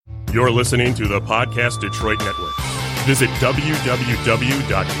You're listening to the Podcast Detroit Network. Visit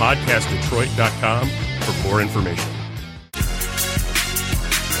www.podcastdetroit.com for more information.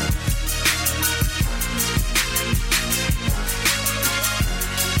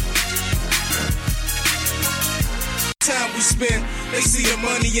 Time we spend, they see the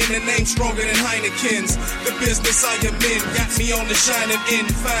money in the name stronger than Heineken's. The business I am in got me on the shining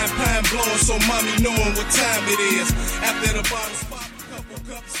end. Fine pine blowing, so mommy knowing what time it is. After the bottles pop,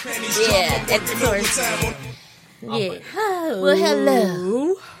 couple cups, pennies drop, I'm working overtime on. Yeah. Well,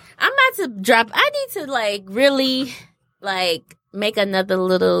 hello. I'm about to drop. I need to really make another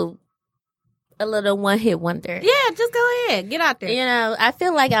little one-hit wonder. Yeah, just go ahead. Get out there. You know, I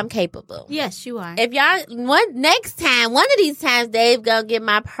feel like I'm capable. Yes, you are. If y'all one of these times, Dave gonna get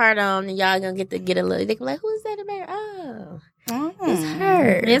my part on, and y'all gonna get a little. They can be like, "Who's that in there?" Oh, it's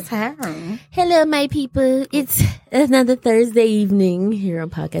her. It's her. Hello, my people. It's another Thursday evening here on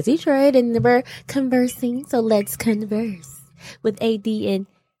Podcast Detroit, and we're conversing. So let's converse with AD and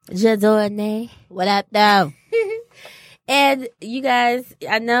Jadorne. What up, though? And you guys,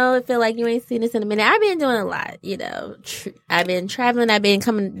 I know I feel like you ain't seen this in a minute. I've been doing a lot, you know. I've been traveling. I've been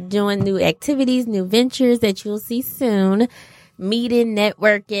doing new activities, new ventures that you'll see soon. Meeting,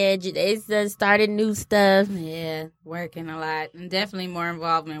 networking. It's started new stuff. Yeah, working a lot. And definitely more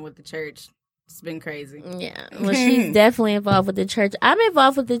involvement with the church. It's been crazy. Yeah. Well, she's definitely involved with the church. I'm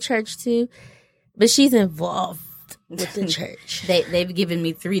involved with the church, too. But she's involved with the church. They've given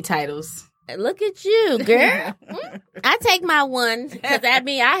me 3 titles. Look at you, girl. I take my one because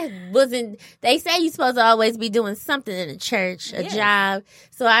I wasn't. They say you're supposed to always be doing something in the church, a job.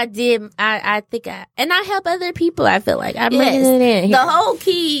 So I did. I think and I help other people. I feel like I'm bringing it in. The whole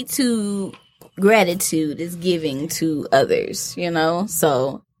key to gratitude is giving to others. You know,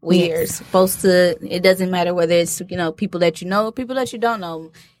 so we are supposed to. It doesn't matter whether it's people that you know, or people that you don't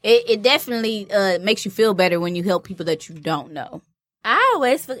know. It definitely makes you feel better when you help people that you don't know. I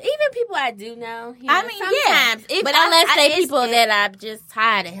always feel, even people I do know. I mean, sometimes, but unless they people that I'm just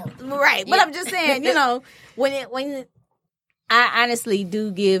tired of helping. Right. But I'm just saying, when I honestly do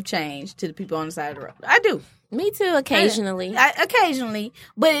give change to the people on the side of the road. I do. Me too, occasionally. Occasionally.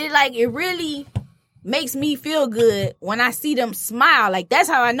 But it really makes me feel good when I see them smile. Like, that's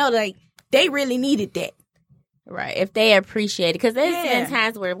how I know, they really needed that. Right. If they appreciate it. Because there's been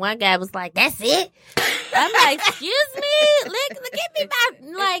times where one guy was like, "That's it?" I'm like, "Excuse me? Look at me.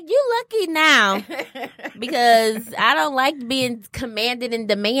 You lucky now." Because I don't like being commanded and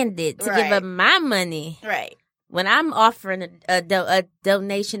demanded to give up my money. Right. When I'm offering a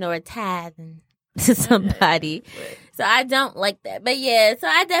donation or a tithe to somebody. So I don't like that. But yeah, so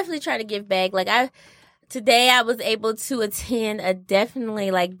I definitely try to give back. Today I was able to attend a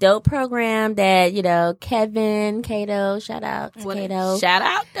definitely dope program that, Kevin Cato, shout out to Cato. Shout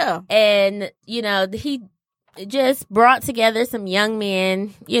out though. And, he just brought together some young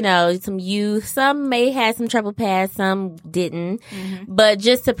men, some youth. Some may have some trouble past, some didn't. Mm-hmm. But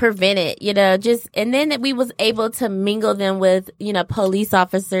just to prevent it, and then we was able to mingle them with, police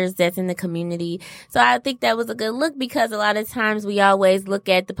officers that's in the community. So I think that was a good look because a lot of times we always look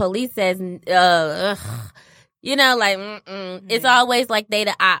at the police as, it's always like they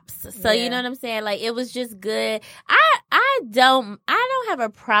the ops. So you know what I'm saying? It was just good. I don't have a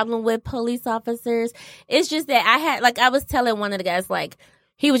problem with police officers. It's just that I was telling one of the guys,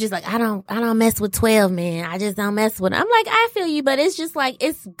 he was just like, I don't mess with 12, man. I just don't mess with them. I'm like, I feel you, but it's just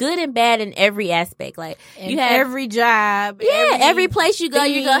it's good and bad in every aspect. You have every job. Yeah, every place you go,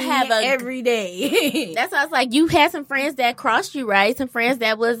 you're going to have every day. That's why I was like, you had some friends that crossed you, right? Some friends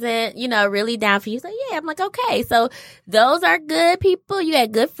that wasn't, really down for you. So yeah, I'm like, okay. So those are good people. You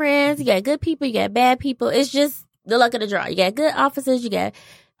got good friends. You got good people. You got bad people. It's just the luck of the draw. You got good officers.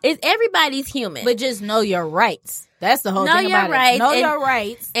 Everybody's human. But just know your rights. That's the whole thing about it. Know your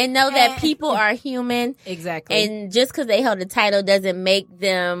rights. And know that people are human. Exactly. And just because they hold a title doesn't make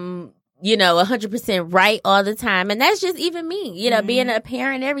them, 100% right all the time. And that's just even me, being a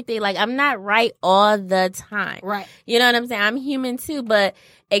parent and everything. I'm not right all the time. Right. You know what I'm saying? I'm human too, but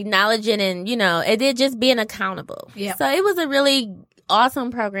acknowledging and, and then just being accountable. Yeah. So it was a really awesome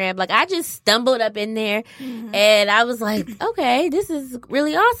program. I just stumbled up in there and I was like, okay, this is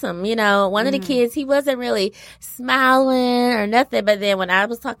really awesome. One of the kids, he wasn't really smiling or nothing, but then when I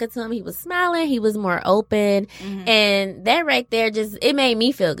was talking to him, he was smiling, he was more open, and that right there it made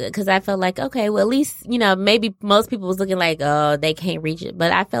me feel good because I felt like, okay, well, at least, maybe most people was looking like, oh, they can't reach it,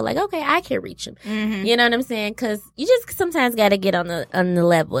 but I felt like, okay, I can reach him. You know what I'm saying? Because you just sometimes got to get on the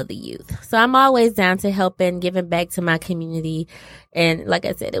level of the youth. So I'm always down to helping, giving back to my community. And like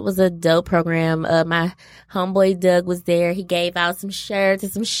I said, it was a dope program. My homeboy Doug was there. He gave out some shirts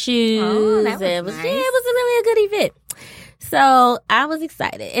and some shoes. Oh, that was and nice. it was really a good event. So I was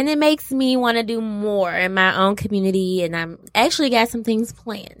excited, and it makes me want to do more in my own community. And I'm actually got some things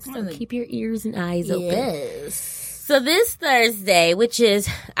planned. So keep your ears and eyes open. Yes. So this Thursday, which is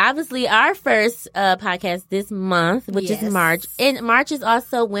obviously our first podcast this month, which is March, and March is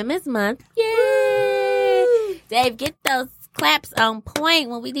also Women's Month. Yay! Woo! Dave, get those claps on point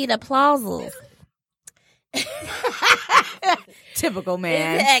when we need applauses. Typical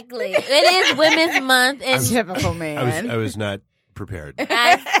man. Exactly. It is Women's Month. And typical man. I was not prepared.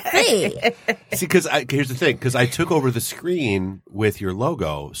 I See, because here's the thing. Because I took over the screen with your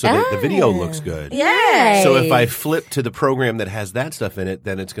logo, so the video looks good. Yeah. So if I flip to the program that has that stuff in it,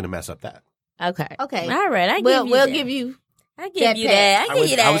 then it's going to mess up that. Okay. Okay. All right. We'll that. give you. I give you that. I give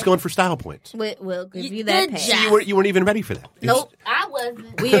you that. I was going for style points. We'll give you that. Good pass. job. You weren't even ready for that. Nope, I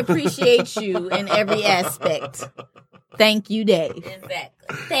wasn't. We appreciate you in every aspect. Thank you, Dave.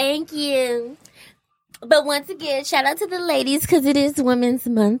 Exactly. Thank you. But once again, shout out to the ladies because it is Women's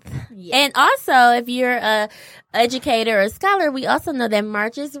Month. Yes. And also, if you're a educator or a scholar, we also know that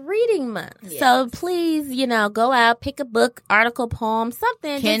March is Reading Month. Yes. So please, go out, pick a book, article, poem,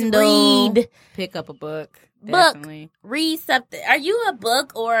 something. Kindle. Just read. Pick up a book. Definitely. Read something. Are you a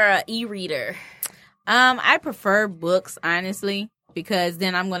book or an e-reader? I prefer books, honestly, because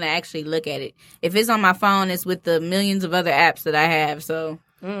then I'm going to actually look at it. If it's on my phone, it's with the millions of other apps that I have, so...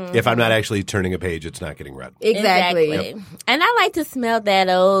 If I'm not actually turning a page, it's not getting read. Exactly. Yep. And I like to smell that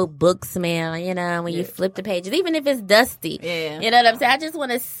old book smell, when you flip the pages, even if it's dusty. Yeah. You know what I'm saying? I just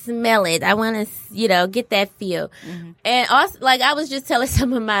want to smell it. I want to, get that feel. Mm-hmm. And also, I was just telling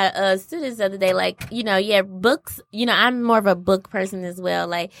some of my students the other day, books, I'm more of a book person as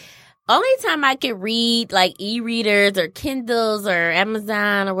well. Only time I can read e-readers or Kindles or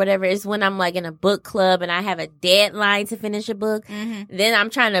Amazon or whatever is when I'm in a book club and I have a deadline to finish a book. Mm-hmm. Then I'm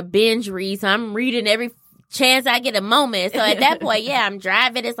trying to binge read, so I'm reading every chance I get a moment. So at that point, I'm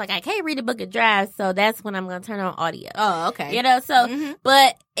driving. It's I can't read a book and drive, so that's when I'm going to turn on audio. Oh, okay.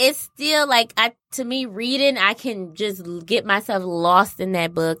 But it's still to me, reading, I can just get myself lost in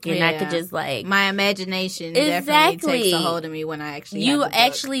that book, and I could just my imagination definitely takes a hold of me when I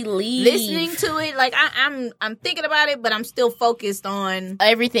actually leave listening to it. I'm thinking about it, but I'm still focused on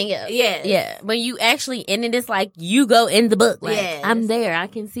everything else. Yeah. When you actually in it, it's you go in the book. I'm there. I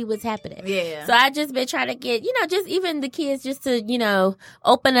can see what's happening. Yeah. So I just been trying to get just even the kids just to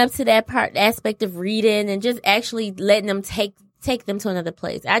open up to that aspect of reading and just actually letting them take them to another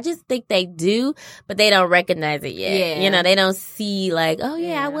place. I just think they do, but they don't recognize it yet. Yeah. They don't see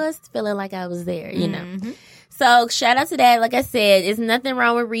I was feeling like I was there, So shout out to that. Like I said, there's nothing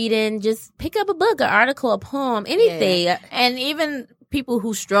wrong with reading. Just pick up a book, an article, a poem, anything. Yeah. And even people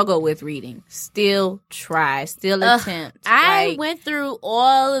who struggle with reading still try, still attempt. I went through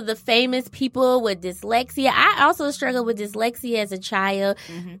all of the famous people with dyslexia. I also struggled with dyslexia as a child.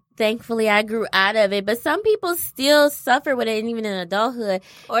 Mm-hmm. Thankfully, I grew out of it. But some people still suffer with it, even in adulthood.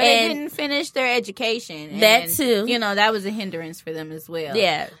 Or they didn't finish their education. That too. That was a hindrance for them as well.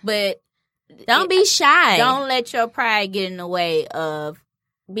 Yeah. But don't be shy. Don't let your pride get in the way of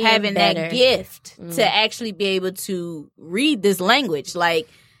being having better. that gift to actually be able to read this language.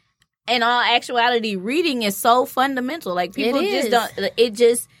 In all actuality, reading is so fundamental. People just don't.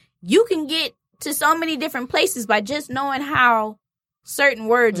 You can get to so many different places by just knowing how certain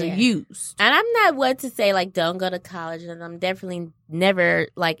words are used. And I'm not what to say don't go to college, and I'm definitely never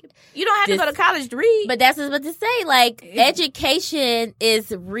you don't have to go to college to read. But that's what to say. Education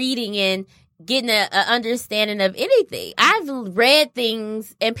is reading and getting an understanding of anything. I've read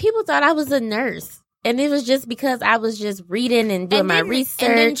things and people thought I was a nurse. And it was just because I was just reading and doing my research.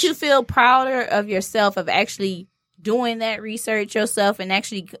 And didn't you feel prouder of yourself of actually doing that research yourself and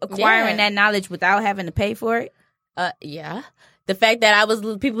actually acquiring that knowledge without having to pay for it? Yeah. The fact that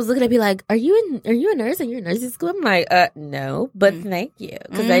people was looking at me are you a nurse and you're in nursing school? I'm no, but thank you.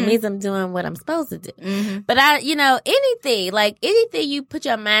 Because that means I'm doing what I'm supposed to do. Mm-hmm. But anything you put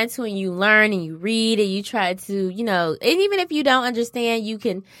your mind to and you learn and you read and you try to, and even if you don't understand,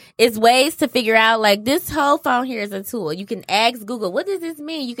 it's ways to figure out, this whole phone here is a tool. You can ask Google, what does this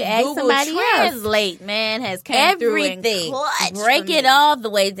mean? You can ask Google somebody Translate, man, has came through and break it all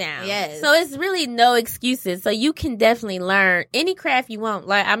the way down. Yes. So it's really no excuses. So you can definitely learn any craft you want.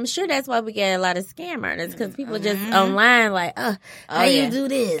 Like, I'm sure that's why we get a lot of scam artists, because people just online like, how you do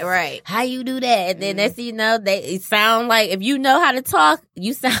this? Right. How you do that? And then next thing you know, they sound like, if you know how to talk,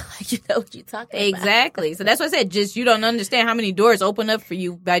 you sound like you know what you're talking about. Exactly. So that's what I said. Just you don't understand how many doors open up for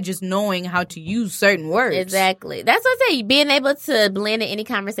you by just knowing how to use certain words. Exactly. That's what I say. Being able to blend in any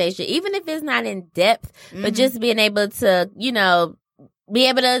conversation, even if it's not in depth, but just being able to, you know, be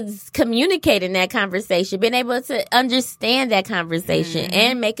able to communicate in that conversation, being able to understand that conversation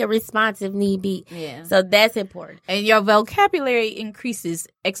and make a response if need be. Yeah. So that's important. And your vocabulary increases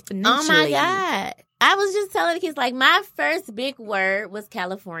exponentially. Oh my God. I was just telling the kids, like, my first big word was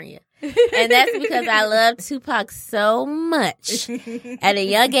California. And that's because I love Tupac so much. At a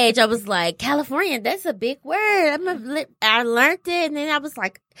young age, I was like, California, that's a big word. I learned it, and then I was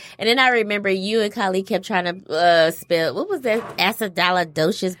like, and then I remember you and Kali kept trying to spell, what was that?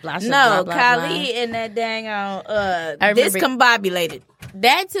 Acidalidocious, blah, blah, blah, Kali and that dang discombobulated.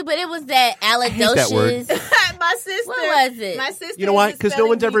 That too, but it was that alidocious. My sister. What was it? My sister. You know why? Because no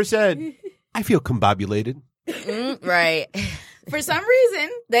one's ever said, I feel combobulated. Right. For some reason,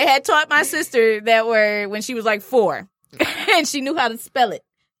 they had taught my sister that word when she was like 4. And she knew how to spell it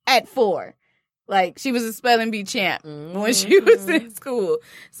at 4. Like, she was a spelling bee champ when she was in school.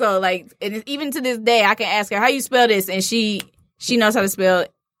 So, like, and even to this day, I can ask her, how you spell this? And she knows how to spell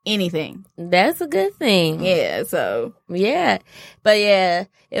anything. That's a good thing. Yeah, so. Yeah. But yeah,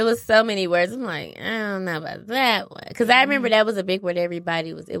 it was so many words. I'm like, I don't know about that one. Because I remember that was a big word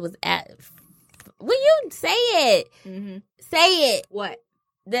everybody was, it was at. Will you say it? Say it. What?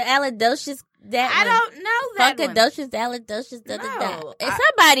 The alidocious. That I don't know that one. Funkadocious, alidocious, da da da. No, If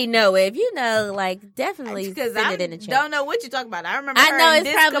somebody know it, if you know, like, definitely send Because it in the chat. I don't know what you're talking about. I remember I her know and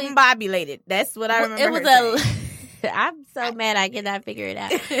it's probably- discombobulated. That's what I remember. It was her saying. I'm so mad I cannot figure it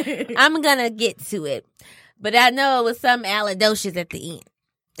out. I'm gonna get to it, but I know it was some alidocious at the end,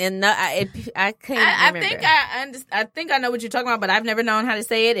 and no, I can't remember. I think I know what you're talking about, but I've never known how to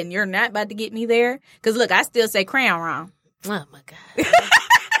say it, and you're not about to get me there. Because look, I still say crayon wrong. Oh my God.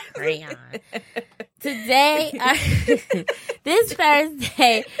 Crayon. Today, this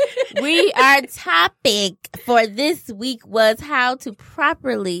Thursday, our topic for this week was how to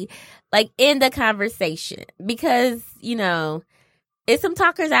properly, like, end the conversation. Because, you know, it's some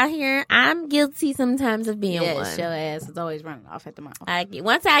talkers out here. I'm guilty sometimes of being one. Your ass is always running off at the mouth.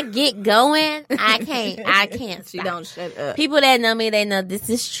 Once I get going, I can't She stop. don't shut up. People that know me, they know this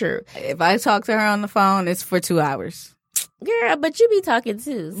is true. If I talk to her on the phone, it's for 2 hours. Girl, but you be talking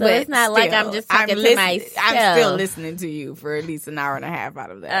too. So But it's not like I'm just talking to myself. I'm still listening to you for at least an hour and a half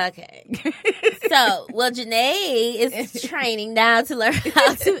out of that. Okay. So, well, Janae is training now to learn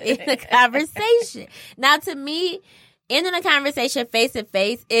how to end a conversation. Now, to me, ending a conversation face to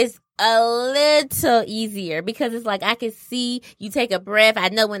face is a little easier because it's like I can see you take a breath. I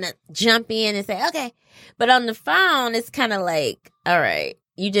know when to jump in and say, okay. But on the phone, it's kind of like, all right,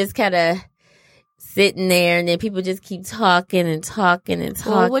 you just kind of sitting there and then people just keep talking and talking and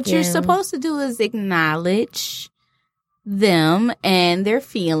talking. Well, what you're supposed to do is acknowledge them and their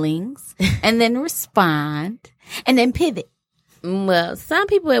feelings and then respond and then pivot. Well, some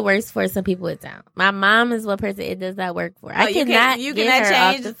people it works for, some people it don't. My mom is one person it does not work for. I cannot get her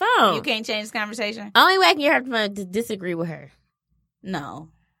off the phone. You can't change the conversation? Only way I can get her off the phone is to disagree with her. No.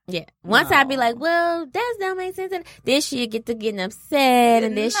 Yeah. Once I'd be like, well, that don't make sense. Then she'll get to getting upset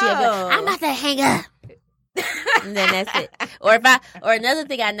and then she'll be like, I'm about to hang up. And then that's it. Or another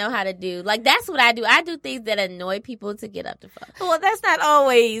thing I know how to do, like that's what I do. I do things that annoy people to get up the phone. Well, that's not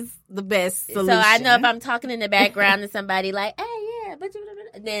always the best solution. So I know if I'm talking in the background to somebody like, hey, yeah,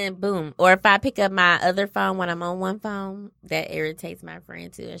 then boom. Or if I pick up my other phone when I'm on one phone, that irritates my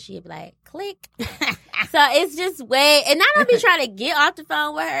friend too. And she'll be like, click. So it's just way, and I don't be trying to get off the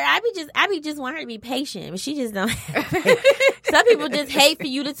phone with her. I be just want her to be patient, but she just don't. Some people just hate for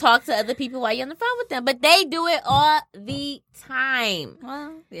you to talk to other people while you're on the phone with them, but they do it all the time.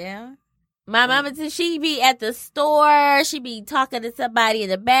 Well, yeah. My mama, she be at the store, she be talking to somebody in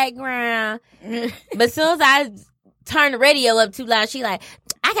the background, but as soon as I turn the radio up too loud, she like,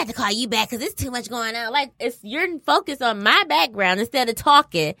 I got to call you back because it's too much going on. Like, you're focused on my background instead of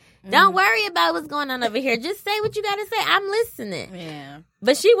talking. Don't worry about what's going on over here. Just say what you got to say. I'm listening. Yeah.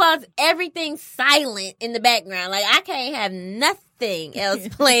 But she wants everything silent in the background. Like, I can't have nothing else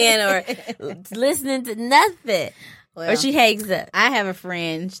playing or listening to nothing. Well, or she hangs up. I have a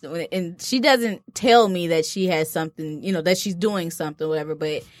friend, and she doesn't tell me that she has something, you know, that she's doing something, whatever.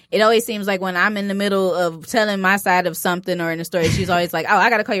 But it always seems like when I'm in the middle of telling my side of something or in a story, she's always like, "Oh, I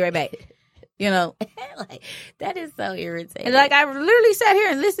gotta call you right back." You know, Like, that is so irritating. and like I literally sat here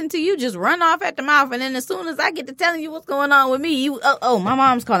and listened to you just run off at the mouth, and then as soon as I get to telling you what's going on with me, you my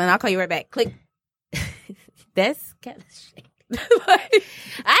mom's calling. I'll call you right back. Click. That's kind of shady.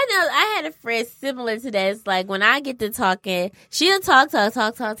 I know I had a friend similar to that. It's like when I get to talking, she'll talk. As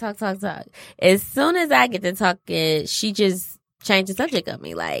soon as I get to talking, she just changed the subject on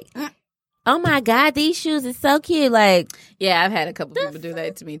me. Like, oh my God, these shoes are so cute. Like, Yeah, I've had a couple people do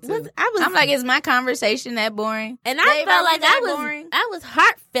that to me too. I'm like, is my conversation that boring? and I Babe, felt are we like that I boring? was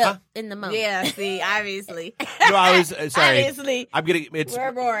heartfelt in the moment. Yeah, see, obviously. No, I was sorry. Obviously, I'm getting it's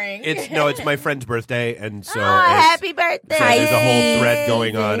we're boring. it's my friend's birthday, and so oh, it's, happy birthday. so there's a whole thread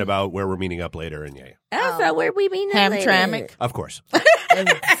going on about where we're meeting up later, and yeah, Also, where we mean Hamtramck. of course, Of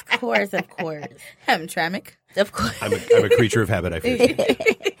course. Hamtramck. Of course. I'm a creature of habit. I feel.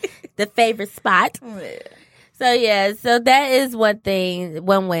 The favorite spot. So yeah, so that is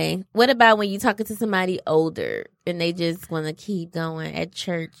one way. What about when you talking to somebody older and they just want to keep going at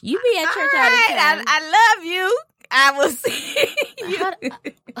church? You be at church all the time. I love you. I will see you.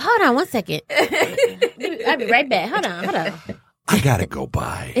 Hold on 1 second. I'll be right back. Hold on. I gotta go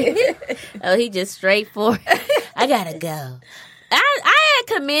by. Oh, he just straightforward. I gotta go. I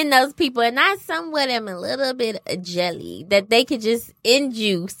commend those people, and I somewhat am a little bit jelly that they could just end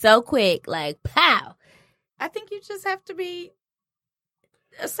you so quick, like pow. I think you just have to be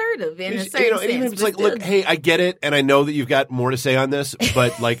assertive in a You certain know, and sense. even if it's but like, still- look, hey, I get it, and I know that you've got more to say on this,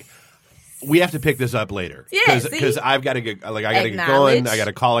 but like, we have to pick this up later. Yeah, see? Because I've got to get, like, I got to get going. Acknowledge, I got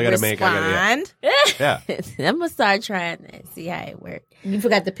a call. I got to make. I got respond. yeah. I'm gonna start trying that. See how it works. You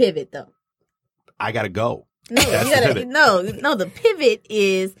forgot the pivot though. I got to go. No, That's you the gotta pivot. no. The pivot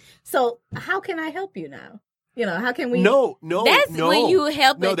is so. How can I help you now? You know, how can we? No. That's when you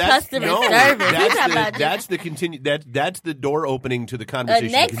help with customer service. That's the continue. That's the door opening to the a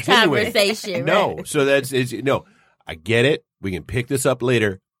conversation. next continuing. conversation. No, right? so that's no. I get it. We can pick this up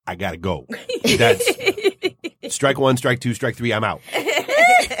later. I gotta go. That's strike one, strike two, strike three. I'm out.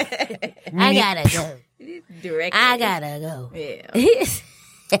 I gotta go. Directly. I gotta go. Yeah.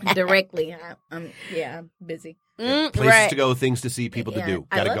 Directly. I'm busy. Places right. to go, things to see, people to Yeah, do.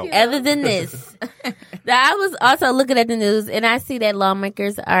 I Gotta love go. you. Other than this, now, I was also looking at the news, and I see that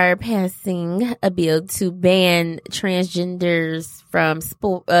lawmakers are passing a bill to ban transgenders from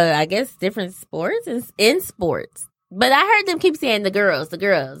sport. I guess different sports in sports. But I heard them keep saying the girls.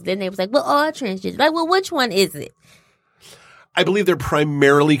 Then they was like, well, all transgender. Like, well, which one is it? I believe they're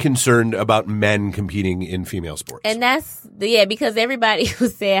primarily concerned about men competing in female sports. And that's because everybody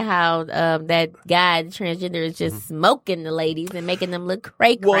was saying how that guy, the transgender, is just smoking the ladies and making them look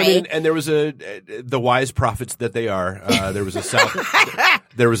cray cray. Well, I mean, and there was the wise prophets that they are. There was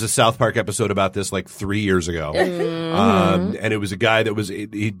a South Park episode about this like 3 years ago, and it was a guy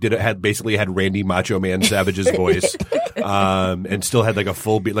that basically had Randy Macho Man Savage's voice, and still had like a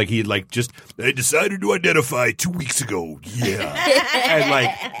full beat. Like he I decided to identify 2 weeks ago. Yeah. And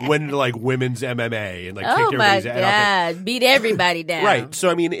like went into like women's MMA and like kicked Oh my everybody's ass. God, beat everybody down. Right. So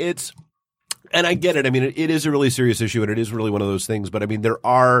I mean, and I get it. I mean, it is a really serious issue, and it is really one of those things. But I mean, there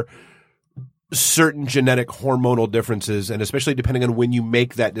are certain genetic hormonal differences, and especially depending on when you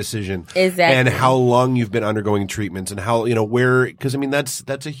make that decision, Exactly. and how long you've been undergoing treatments, and how where, because I mean that's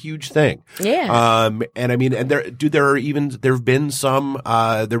a huge thing. Yeah. And I mean, and there have been some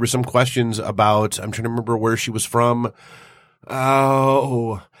there were some questions about, I'm trying to remember where she was from.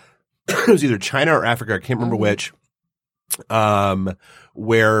 Oh, it was either China or Africa. I can't remember which.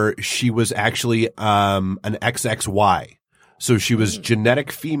 Where she was actually an XXY. So she was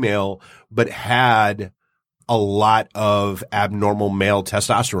genetic female, but had a lot of abnormal male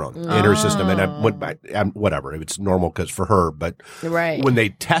testosterone in her system. And whatever, it's normal because for her, but Right. when they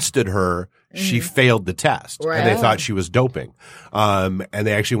tested her, she failed the test, and they thought she was doping. And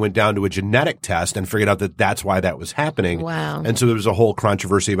they actually went down to a genetic test and figured out that that's why that was happening. Wow. And so there was a whole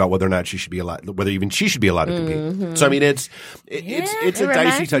controversy about whether or not she should be allowed, whether even she should be allowed to compete. So I mean, it's a It dicey,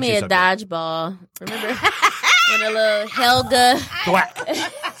 reminds touchy me of subject. dodgeball. Remember when a little Helga,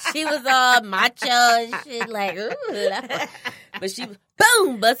 she was all macho and shit, like, ooh. But she was,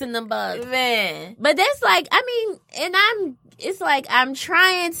 boom, busting them bugs. Man. But that's like, I mean, and it's like, I'm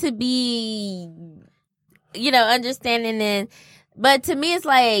trying to be, understanding but to me, it's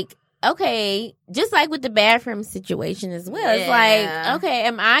like, okay, just like with the bathroom situation as well. It's Yeah. like, okay,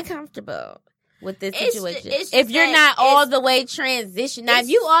 am I comfortable with this It's situation? just If you're that not all it's- the way transition, now if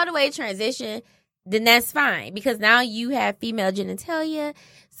you all the way transition, then that's fine because now you have female genitalia,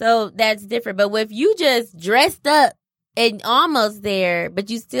 so that's different. But if you just dressed up and almost there, but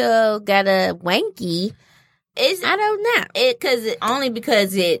you still got a wanky, I don't know. Only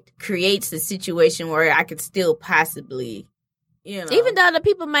because it creates a situation where I could still possibly, Even though the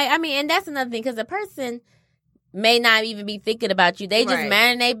people might, and that's another thing, because a person may not even be thinking about you. They just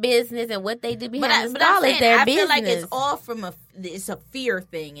minding their business, and what they do behind the stall is their business. I feel like it's all it's a fear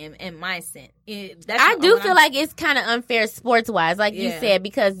thing in my sense. I do feel like it's kind of unfair sports-wise, like you said,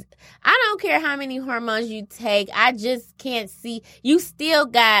 because I don't care how many hormones you take. I just can't see. You still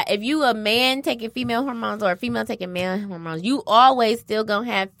got, if you a man taking female hormones or a female taking male hormones, you always still gonna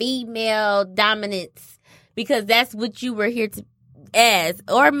have female dominance, because that's what you were here to as,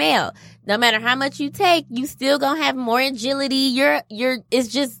 or male. No matter how much you take, you still gonna have more agility. It's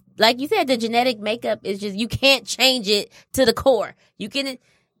just like you said, the genetic makeup is just, you can't change it to the core. You can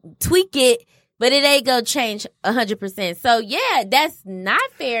tweak it, but it ain't gonna change 100%. So yeah, that's not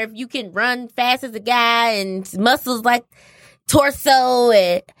fair if you can run fast as a guy and muscles like torso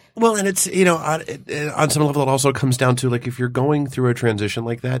and. Well, and it's, on some level, it also comes down to, like, if you're going through a transition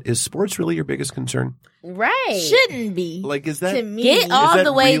like that, is sports really your biggest concern? Right. Shouldn't be. Like, is that... To me. Get all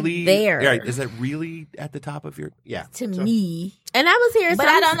the way really, there. Yeah, is that really at the top of your... Yeah. To me. And I was hearing but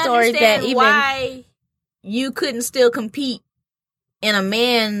some I don't stories understand that even... why you couldn't still compete in a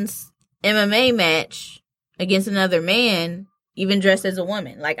man's MMA match against another man, even dressed as a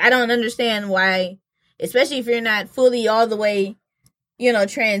woman. Like, I don't understand why, especially if you're not fully all the way...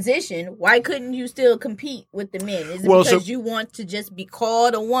 transition, why couldn't you still compete with the men? Is it because you want to just be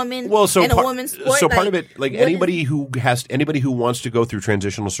called a woman in a woman's sport? So part of it, like anybody who wants to go through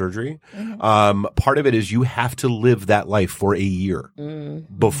transitional surgery, part of it is you have to live that life for a year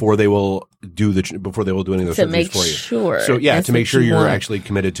before they will do any of those surgeries for you. Sure. So yeah, to make sure you're actually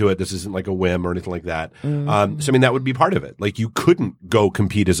committed to it. This isn't like a whim or anything like that. So that would be part of it. Like, you couldn't go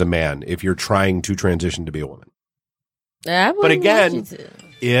compete as a man if you're trying to transition to be a woman. But again,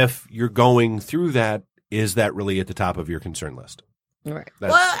 if you're going through that, is that really at the top of your concern list? Right.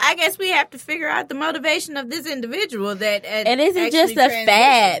 Well, I guess we have to figure out the motivation of this individual that and is it just a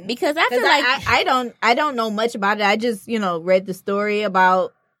fad? Because I feel like I don't know much about it. I just read the story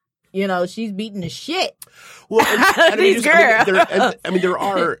about she's beating the shit. Well, these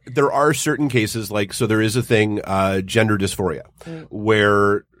girls. There are certain cases, like, so there is a thing, gender dysphoria,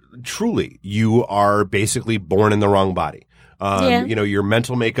 where truly you are basically born in the wrong body. Your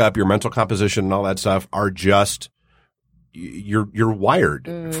mental makeup, your mental composition, and all that stuff are just you're wired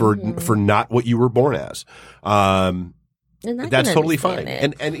for not what you were born as. That's totally fine.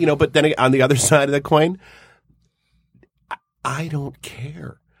 And but then on the other side of the coin, I don't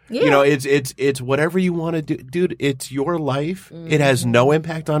care. Yeah. It's whatever you want to do, dude. It's your life. It has no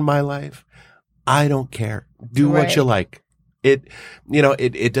impact on my life. I don't care. Do what you like.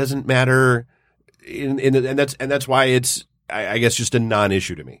 It doesn't matter, and that's why it's, I guess, just a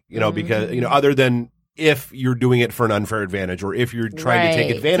non-issue to me, because, other than if you're doing it for an unfair advantage, or if you're trying to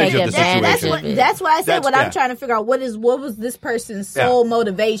take advantage of the situation. That's why I said I'm trying to figure out what was this person's sole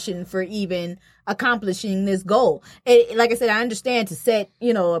motivation for even accomplishing this goal. Like I said, I understand to set,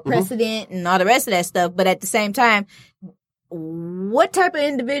 a precedent and all the rest of that stuff, but at the same time, what type of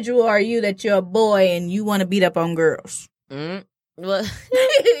individual are you that you're a boy and you want to beat up on girls? Well,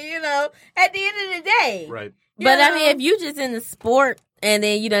 at the end of the day, right? But if you just in the sport and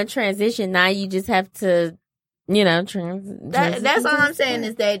then you done transition, now you just have to, that's all I'm saying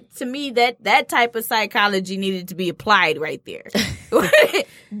is that, to me, that type of psychology needed to be applied right there.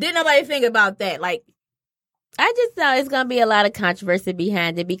 Didn't nobody think about that? Like, I just know it's going to be a lot of controversy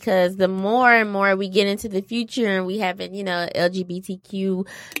behind it, because the more and more we get into the future and we have, LGBTQ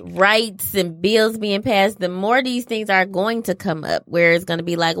rights and bills being passed, the more these things are going to come up, where it's going to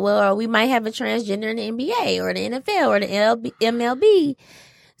be like, well, we might have a transgender in the NBA or the NFL or the MLB.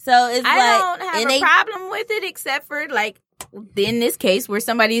 So it's I don't have a problem with it, except for, like, in this case where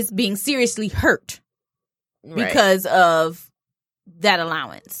somebody's being seriously hurt because of that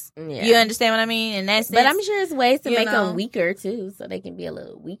allowance. Yeah. You understand what I mean? And that's, but I'm sure it's ways to make them weaker too, so they can be a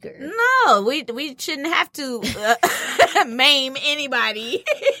little weaker. No, we shouldn't have to maim anybody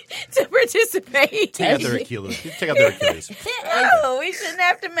to participate. Take out their Achilles. No, we shouldn't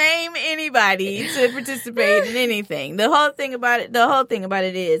have to maim anybody to participate in anything. The whole thing about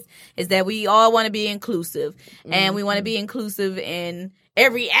it is that we all want to be inclusive, and we want to be inclusive in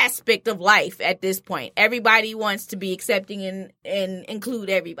every aspect of life at this point. Everybody wants to be accepting and include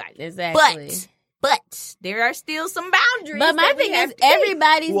everybody. Exactly. But there are still some boundaries. But my thing is,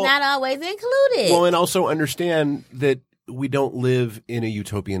 everybody's not always included. Well, and also understand that we don't live in a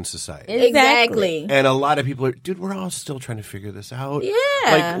utopian society. Exactly. And a lot of people are, dude, we're all still trying to figure this out.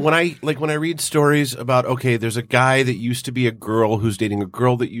 Yeah. Like when I read stories about, okay, there's a guy that used to be a girl who's dating a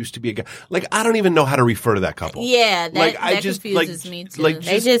girl that used to be a guy. Like, I don't even know how to refer to that couple. Yeah, that confuses me too.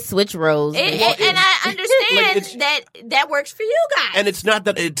 They just switch roles. And I understand that works for you guys. And it's not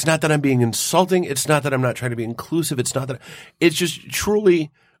that I'm being insulting. It's not that I'm not trying to be inclusive. It's not that it's just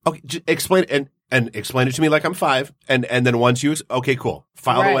truly okay. Just explain it and explain it to me like I'm 5. And then once you okay, cool,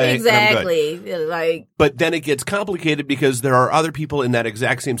 file away. Exactly. And I'm good. But then it gets complicated because there are other people in that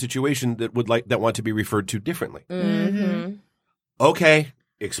exact same situation that want to be referred to differently. Mm-hmm. Okay,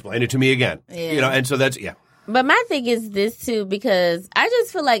 explain it to me again. Yeah. And so that's But my thing is this too, because I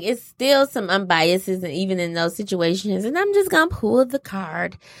just feel like it's still some unbiases and even in those situations. And I'm just going to pull the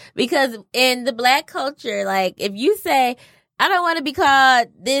card because in the Black culture, like if you say, I don't want to be called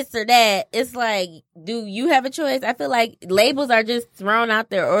this or that, it's like, do you have a choice? I feel like labels are just thrown out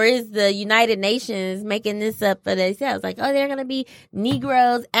there, or is the United Nations making this up for themselves? Like, oh, they're going to be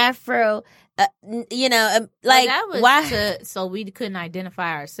Negroes, Afro, why? So we couldn't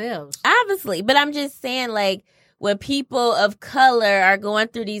identify ourselves. Obviously, but I'm just saying, like, when people of color are going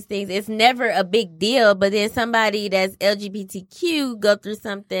through these things, it's never a big deal. But then somebody that's LGBTQ go through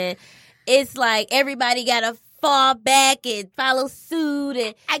something, it's like everybody got to fall back and follow suit.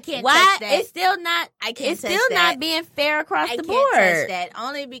 And I can't touch that. It's still not. It's still not being fair across the board. I can't touch that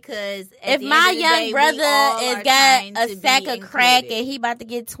only because if my young brother has got a sack of crack and he about to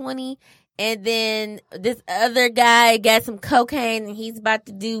get 20. And then this other guy got some cocaine and he's about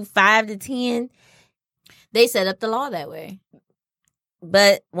to do 5 to 10. They set up the law that way.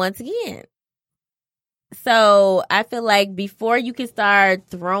 But once again, so I feel like before you can start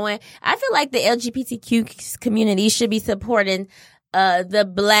throwing, I feel like the LGBTQ community should be supporting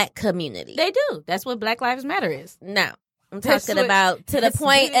the Black community. They do. That's what Black Lives Matter is. No. I'm talking about to the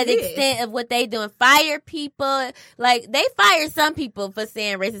point of the extent of what they doing. Fire people. Like, they fire some people for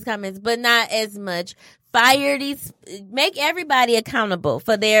saying racist comments, but not as much. Make everybody accountable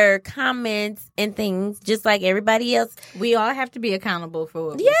for their comments and things, just like everybody else. We all have to be accountable for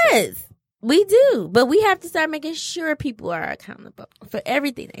what we say. We do, but we have to start making sure people are accountable for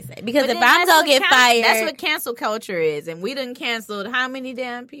everything they say. Because if I'm gonna get fired, that's what cancel culture is, and we done canceled how many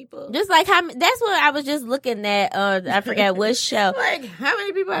damn people? Just like that's what I was just looking at. I forgot what show. Like how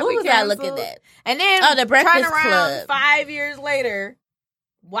many people? Have Who we was canceled? I looking at? And then the Breakfast turn around Club. 5 years later.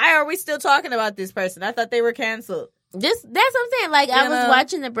 Why are we still talking about this person? I thought they were canceled. That's what I'm saying. Like, I was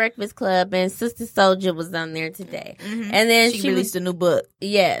watching the Breakfast Club, and Sister Soldier was on there today, and then she released a new book.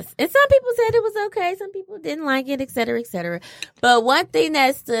 Yes, and some people said it was okay, some people didn't like it, et cetera, et cetera. But one thing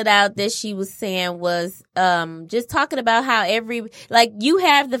that stood out that she was saying was just talking about how you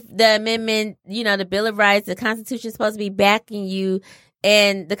have the amendment, the Bill of Rights, the Constitution is supposed to be backing you.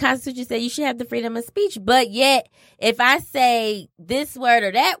 And the Constitution said you should have the freedom of speech. But yet, if I say this word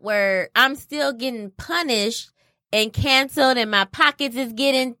or that word, I'm still getting punished and canceled, and my pockets is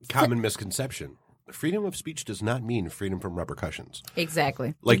getting... Common misconception. Freedom of speech does not mean freedom from repercussions.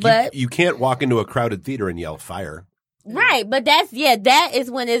 Exactly. Like, you can't walk into a crowded theater and yell fire. Right, but that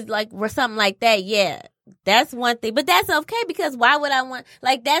is when it's like, or something like that, yeah. That's one thing. But that's okay, because why would I want...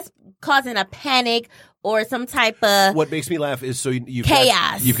 Like, that's causing a panic or some type of... What makes me laugh is you've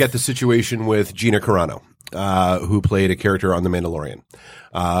chaos. You've got the situation with Gina Carano, who played a character on The Mandalorian,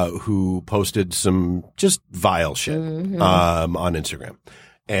 who posted some just vile shit on Instagram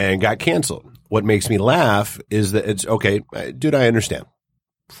and got canceled. What makes me laugh is that it's okay, dude, I understand.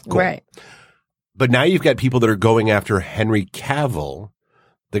 Cool. Right. But now you've got people that are going after Henry Cavill,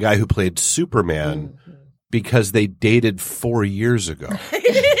 the guy who played Superman, because they dated 4 years ago.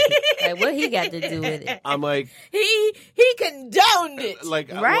 Like, what he got to do with it? I'm like, he condoned it. Right.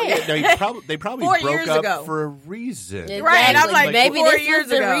 Well, they probably 4 broke years up ago. for a reason. Exactly. Right, and I'm like, maybe 4 this years was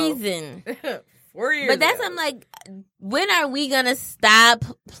the ago. reason. 4 years But that's, ago. I'm like, when are we gonna stop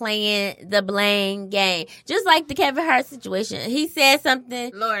playing the blame game? Just like the Kevin Hart situation. He said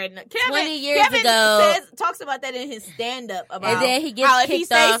something Lord, Kevin, 20 years Kevin ago. talks about that in his stand-up about And then he gets how if he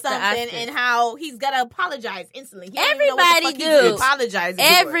kicked says off the something Oscars. and how he's got to apologize instantly. He don't even know Everybody what the fuck do. he's apologizing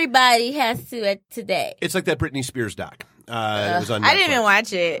for. Everybody has to today. It's like that Britney Spears doc. It was on I didn't Netflix. even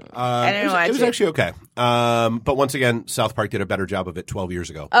watch it. I didn't watch it. It was actually okay. But once again, South Park did a better job of it 12 years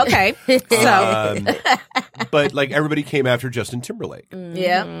ago. Okay. So, But like everybody came after Justin Timberlake.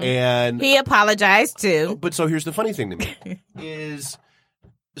 yeah. And He apologized too. but so here's the funny thing to me is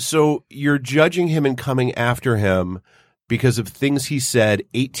so you're judging him and coming after him because of things he said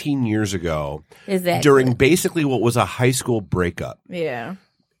 18 years ago Exactly. during basically what was a high school breakup. Yeah.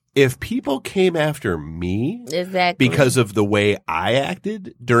 if people came after me Exactly. because of the way I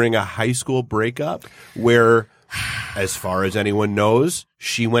acted during a high school breakup where, as far as anyone knows,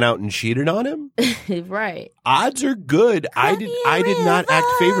 she went out and cheated on him, right. odds are good I did not act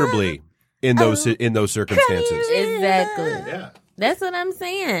favorably in those circumstances. Exactly. Yeah. That's what I'm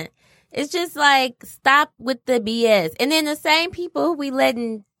saying. It's just like, stop with the BS. And then the same people who we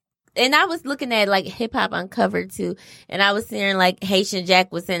letting, and I was looking at like Hip Hop Uncovered too, and I was seeing like Haitian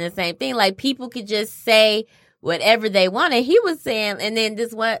Jack was saying the same thing. Like, people could just say whatever they want. And he was saying, and then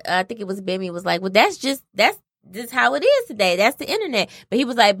this one, I think it was Bimmy, was like, well, that's just how it is today. That's the internet. But he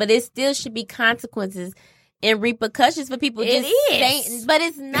was like, but it still should be consequences and repercussions for people It just is. saying, but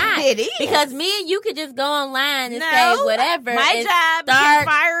it's not. It is. Because me and you could just go online and No, say whatever. My and job start- can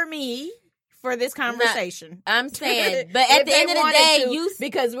fire me for this conversation. I'm saying, but at If the they end of the wanted day, to,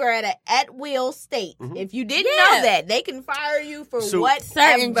 because we're at an at-will state. If you didn't Yeah. know that, they can fire you for So- what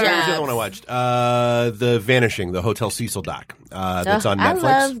Certain What was jobs. the other one I watched? The Vanishing, the Hotel Cecil doc that's on Netflix.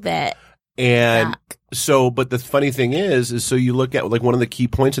 I love that. And doc. so, but the funny thing is so you look at like one of the key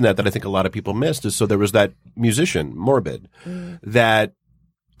points in that I think a lot of people missed is so there was that musician, Morbid, that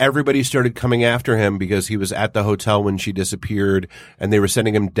everybody started coming after him because he was at the hotel when she disappeared and they were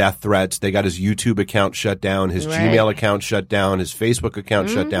sending him death threats. They got his YouTube account shut down, his Right. Gmail account shut down, his Facebook account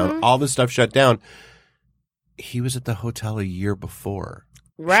shut down, all this stuff shut down. He was at the hotel a year before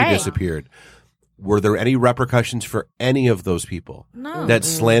Right. she disappeared. Were there any repercussions for any of those people No. that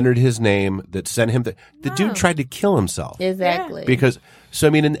slandered his name, that sent him? The dude tried to kill himself Exactly. because. So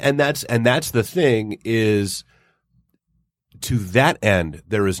I mean, and that's the thing is, to that end,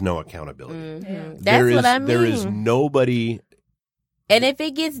 there is no accountability. That's what I mean. There is nobody. And if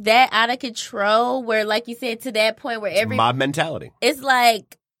it gets that out of control, where, like you said, to that point where Mob mentality. it's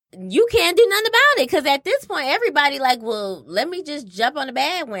like, you can't do nothing about it. Because at this point, everybody like, well, let me just jump on the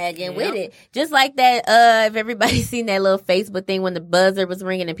bandwagon with it. Just like that, if everybody's seen that little Facebook thing when the buzzer was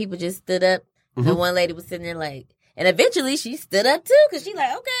ringing and people just stood up. And one lady was sitting there like, and eventually she stood up too. Because she's like,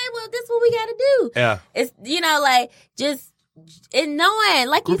 okay, well, this is what we got to do. Yeah. It's, like, just and knowing,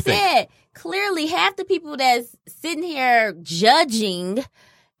 like you Groupthink. said, clearly half the people that's sitting here judging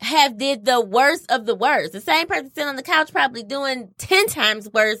have did the worst of the worst. The same person sitting on the couch probably doing 10 times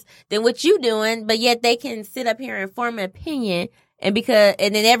worse than what you doing, but yet they can sit up here and form an opinion and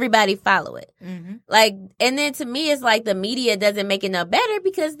then everybody follow it. Like, and then to me, it's like the media doesn't make it no better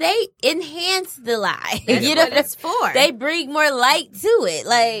because they enhance the lie. That's You know, what it's for. they bring more light to it.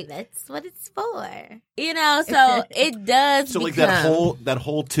 Like, That's what it's for. so it does. So like become, that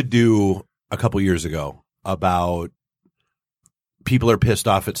whole to do a couple years ago about people are pissed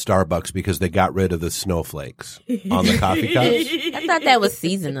off at Starbucks because they got rid of the snowflakes on the coffee cups. I thought that was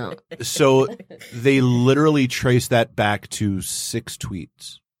seasonal. So they literally traced that back to 6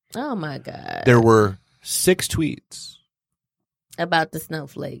 tweets. Oh my God. There were 6 tweets, About the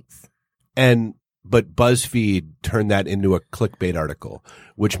snowflakes. but BuzzFeed turned that into a clickbait article,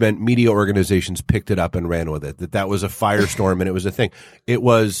 which meant media organizations picked it up and ran with it. That was a firestorm and it was a thing. It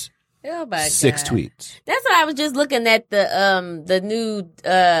was Oh my 6 God. tweets. That's why I was just looking at the new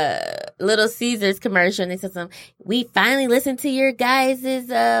Little Caesars commercial, and they said we finally listened to your guys'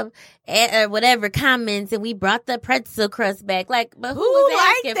 whatever comments, and we brought the pretzel crust back. Like, but who was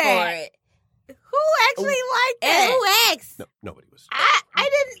liked asking that? for it? Who actually liked And that? who asked? No, nobody was. I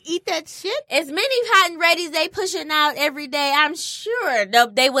didn't eat that shit. As many hot and readies they pushing out every day, I'm sure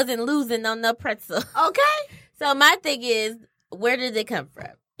they wasn't losing on the pretzel. Okay. So my thing is, where did it come from?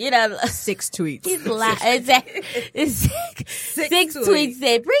 6 tweets. He's lying. Exactly. Six tweets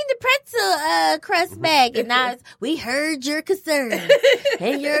said, "Bring the pretzel crust back," and now it's, "We heard your concern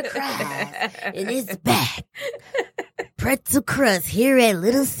and your cries, and it's back. Pretzel crust here at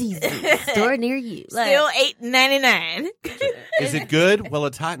Little Caesars store near you." Still $8.99. Is it good? Well,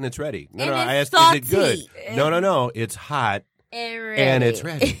 it's hot and it's ready. No, And no. I it's asked, is it good? salty. No. It's hot and and it's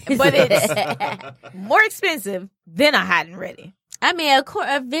ready. But it's more expensive than a hot and ready. I mean, of course,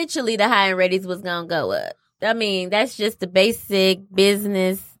 eventually the high and readies was gonna go up. I mean, that's just the basic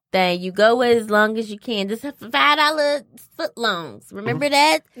business thing. You go with as long as you can. Just $5 foot longs. Remember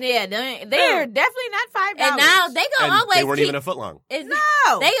that? Yeah, they're definitely not $5. And now they gonna And always they weren't keep, even a foot long.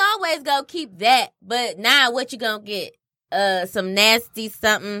 No. They always go keep that. But now what you gonna get? Some nasty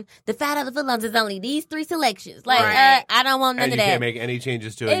something. The $5 foot longs is only these 3 selections. Like, Right. I don't want none And of you that. can't make any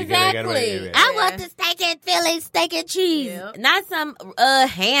changes to it. You can't make Exactly. any, I want the steak and Philly, steak and cheese, Yep. not some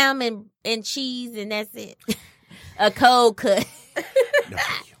ham and cheese, and that's it. A cold cut. No,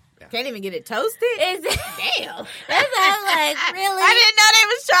 thank you. Yeah. Can't even get it toasted. Damn. That's how I'm like, really? I didn't know they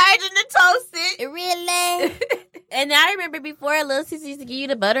was charging to toast it. Really? And I remember before, Little Caesars used to give you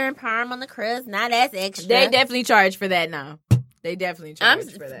the butter and parm on the crust. Now that's extra. They definitely charge for that now. They definitely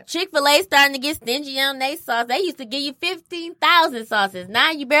charge for that. Chick-fil-A starting to get stingy on their sauce. They used to give you 15,000 sauces.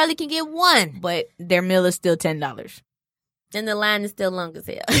 Now you barely can get one. But their meal is still $10. And the line is still long as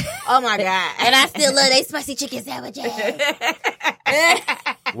hell. Oh my God. And I still love they spicy chicken sandwiches.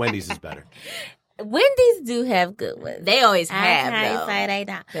 Wendy's is better. Wendy's do have good ones. They always I have, can't though. say they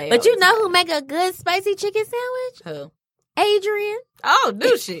don't. They But you always know have. who make a good spicy chicken sandwich? Who? Adrian. Oh,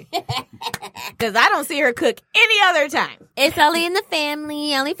 do she? Because I don't see her cook any other time. It's only in the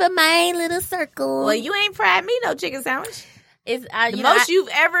family, only for my little circle. Well, you ain't fried me no chicken sandwich. It's The most you've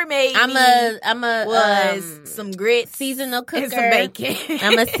ever made I'm a was some grits, seasonal cooker. and some bacon.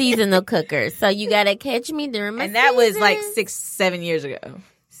 I'm a seasonal cooker, so you gotta catch me during my and that was like seasons. 6-7 years ago.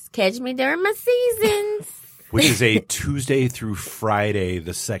 Catch me during my seasons. Which is a Tuesday through Friday,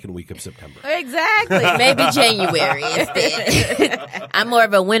 the second week of September. Exactly. Maybe January instead. I'm more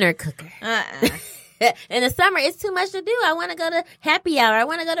of a winter cooker. In the summer, it's too much to do. I want to go to happy hour. I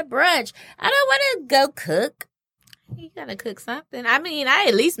want to go to brunch. I don't want to go cook. You gotta cook something. I mean, I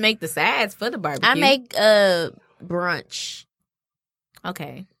at least make the sides for the barbecue. I make brunch.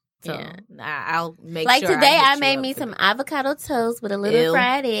 Okay. So Yeah. I'll make Like sure today, I hit you made up me for some avocado toast with a little Ew.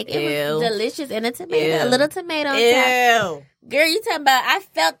 fried egg. It Ew. was delicious, and a tomato, Ew. a little tomato on top. Ew. Girl, you talking about? I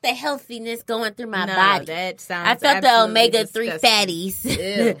felt the healthiness going through my No, body. that sounds I felt the absolutely omega-3 disgusting.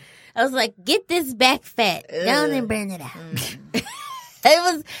 fatties. Ew. I was like, get this back fat. Go on and burn it out.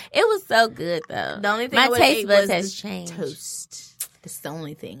 It was so good though. The only thing my I would taste eat buds was has the changed. toast. That's the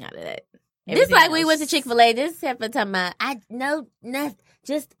only thing out of that. This Everything like we went to else- Chick-fil-A. This except for talking about nothing,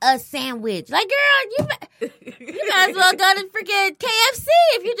 just a sandwich. Like, girl, you might as well go to freaking KFC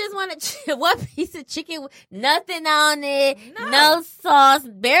if you just want one piece of chicken with nothing on it, no sauce,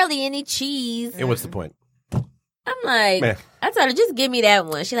 barely any cheese. And what's the point? I'm like, Meh. I told her just give me that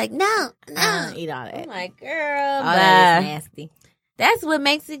one. She's like, no. I don't eat all that. I'm like, girl, All that is bye. nasty. That's what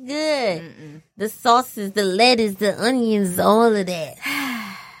makes it good. The sauces, the lettuce, the onions, all of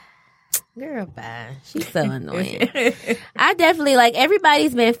that. Girl, bye. She's so annoying. I definitely like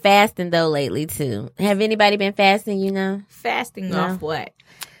everybody's been fasting though lately too. Have anybody been fasting? You know, Fasting No. off what?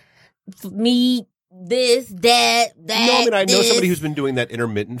 meat, this, that. No, I mean, I know this. somebody who's been doing that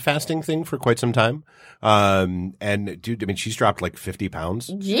intermittent fasting thing for quite some time. And dude, I mean, she's dropped like 50 pounds.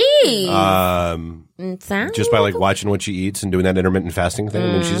 Jeez. Sounds Just by like watching what she eats and doing that intermittent fasting thing.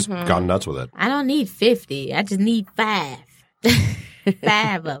 I mean, she's gone nuts with it. I don't need 50. I just need 5.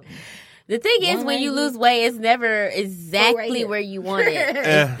 5 of them. The thing is, One when right you here. lose weight, it's never exactly here. where you want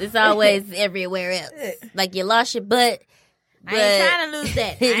it. It's always everywhere else. Like you lost your butt. I ain't trying to lose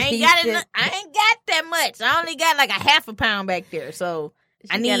that. I ain't got enough. I ain't got that much. I only got like a half a pound back there. So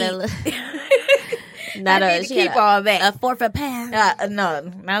I need. Not I a need to she keep got all that. a fourth a pound.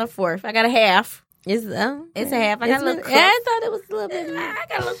 No, not a fourth. I got a half. It's It's a half. I got a little cup. Yeah, I thought it was a little bit. I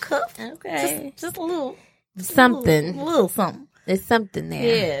got a little cup. Okay, Just a little something. little something. There's something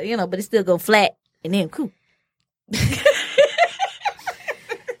there. Yeah, but it still go flat and then cool.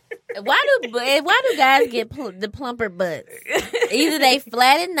 Why do guys get the plumper butts? Either they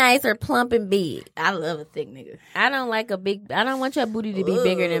flat and nice or plump and big. I love a thick nigga. I don't like a big. I don't want your booty to be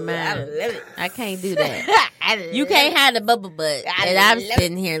bigger than I mine. love it. I can't do that. You can't have the bubble butt. And I'm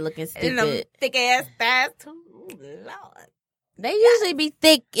sitting here looking And them stupid. thick ass thighs too. Ooh, Lord. They usually be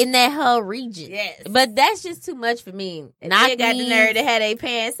thick in that whole region. Yes. But that's just too much for me. And they got the nerve to have their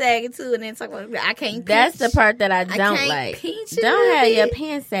pants sagging too, and then talk about I can't. That's the pinch. part that I don't can't like. pinch Don't have it. your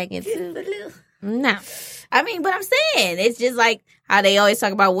pants sagging Just a too. little. No. I mean, but I'm saying it's just like how they always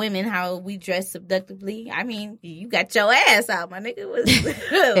talk about women, how we dress seductively. I mean, you got your ass out, my nigga. What's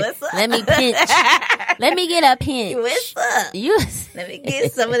up? Let me pinch. Let me get a pinch. What's up? You Let me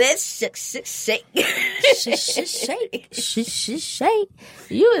get some of that shake. shake.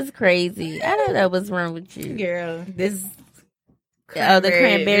 You is crazy. I don't know what's wrong with you. Girl, this. Oh, the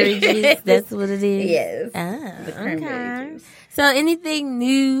cranberry juice. That's what it is. Yes. Ah, The cranberry okay. juice. So, anything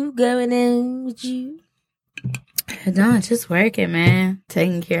new going on with you? No, just working, man.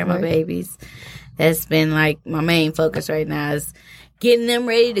 Taking care of my Work. babies. That's been like my main focus right now is getting them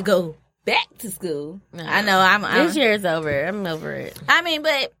ready to go back to school. I know I'm This year is over. I'm over it. I mean,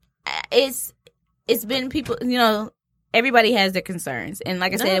 but it's been people, everybody has their concerns. And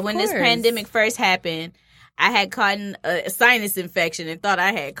like I No, said, of when this course. pandemic first happened, I had caught a sinus infection and thought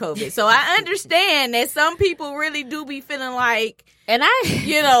I had COVID. So I understand that some people really do be feeling like, And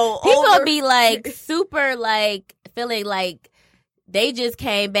people over- be like super like feeling like they just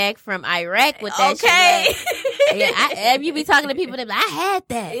came back from Iraq with that okay. shit. Yeah, you be talking to people that be like, I had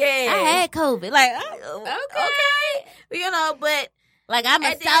that. Yeah. I had COVID. Like, okay. You know, but like I'm a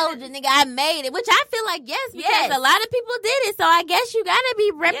At the end soldier, nigga. I made it, which I feel like because a lot of people did it. So I guess you gotta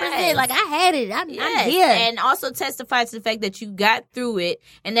be represented. Yes. Like I had it. I'm yes. here. And also testify to the fact that you got through it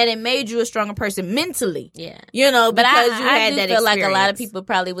and that it made you a stronger person mentally. Yeah. You know, But because I you had do that feel like a lot of experience. people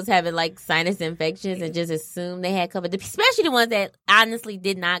probably was having like sinus infections and just assumed they had COVID, especially the ones that honestly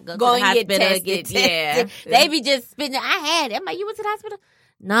did not go to the and hospital get get tested. tested. Yeah. They be just spitting. I had it. I'm like, you went to the hospital?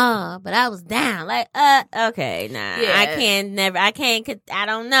 No, but I was down. Like, okay, nah, Yeah. I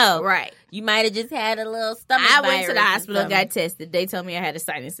don't know. Right. You might have just had a little stomach I went to the virus or hospital, something. got tested. They told me I had a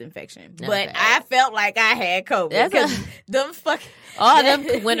sinus infection, but Okay. I felt like I had COVID That's because them fucking all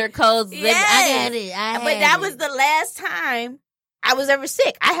them winter colds. Yes. I got it. But that was the last time I was ever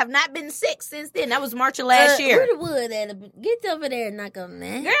sick. I have not been sick since then. That was March of last year. Where the wood at? Get over there and knock on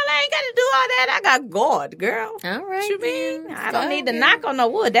that. Girl, I ain't got to do all that. I got God, girl. All right. What you mean? then. I don't need to Okay. knock on no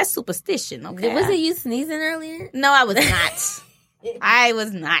wood. That's superstition. Okay. Was it you sneezing earlier? No, I was not. I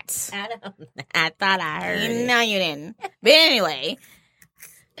was not. I thought I heard it. No, you didn't. But anyway,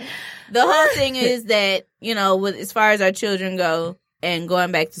 the whole thing is that, you know, with as far as our children go and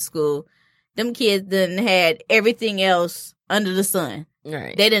going back to school, them kids done had everything else under the sun.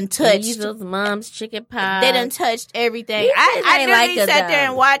 Right. They done touched. Measles, mumps, chicken pox. They done touched everything. You I just ain't literally like a sat there dog.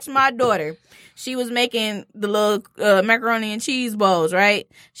 and watched my daughter. She was making the little macaroni and cheese bowls, right?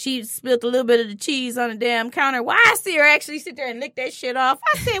 She spilled a little bit of the cheese on the damn counter. Why I see her actually sit there and lick that shit off?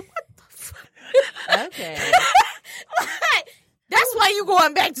 I said, what the fuck? Okay. Like, that's why you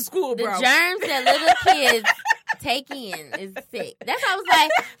going back to school, The bro. germs that little kids take in is sick. That's why I was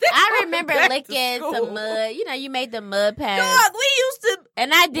like, I remember Back to licking school. some mud. You know, you made the mud pads. Dog, we used to,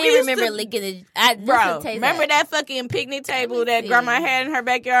 And I we did used remember to- licking it. This bro. would taste Remember like- that fucking picnic table me that see. grandma had in her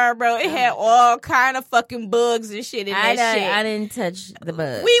backyard, bro? It had all kind of fucking bugs and shit in that shit. I didn't touch the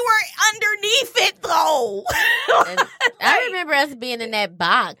bug. We were underneath it though. And I remember us being in that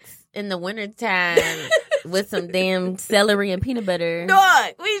box in the wintertime with some damn celery and peanut butter.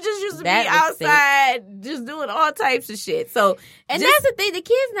 Dog, we just used to That be was sick. outside just doing all types of shit. So, And just- that's the thing, the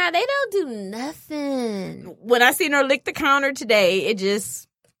kids now, they don't do nothing. when I seen her lick the counter today, it just,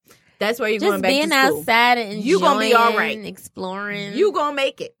 that's where you're going Just back being to school. outside and enjoying, You gonna be all right. exploring. You gonna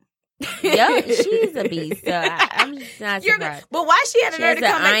make it. Yo, she's a beast. So I'm just not You're surprised. but why she had She a nerve has to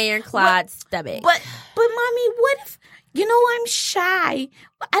an come back? ironclad stomach. But mommy, what if, you know, I'm shy.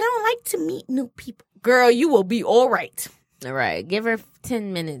 I don't like to meet new people. Girl, you will be all right. All right, give her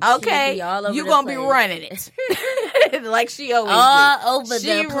 10 minutes. She'll Okay, be all over you the gonna be place. running it like she always all over do.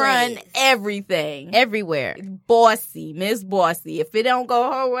 the She run place. everything. Everywhere. Bossy, Miss Bossy. If it don't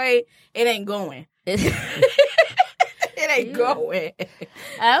go her way, it ain't going. It ain't going.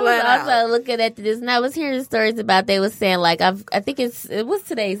 I was Flat also out. looking at this, and I was hearing stories about they was saying like I think it was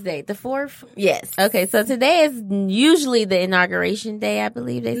today's date, the 4th. Yes. Okay, so today is usually the inauguration day, I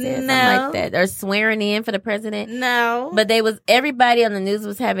believe they said something No. like that, or swearing in for the president. No. But everybody on the news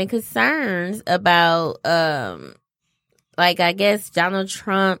was having concerns about like I guess Donald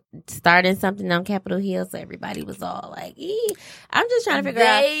Trump starting something on Capitol Hill, so everybody was all like, I'm just trying to figure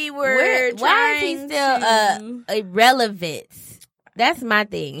out they were why is he trying still to... irrelevant. That's my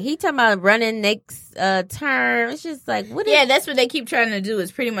thing. He talking about running next term. It's just like what is Yeah, that's what they keep trying to do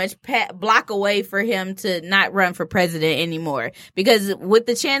is pretty much block away for him to not run for president anymore. Because with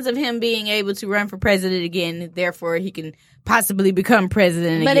the chance of him being able to run for president again, therefore he can possibly become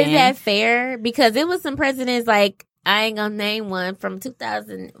president But again. is that fair? Because it was some presidents like I ain't gonna name one from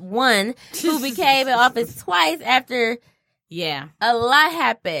 2001 who became in office twice after Yeah. a lot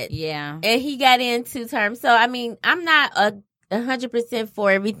happened. Yeah. And he got in 2 terms. So I mean, I'm not 100%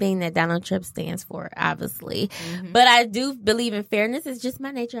 for everything that Donald Trump stands for, obviously. Mm-hmm. But I do believe in fairness. It's just my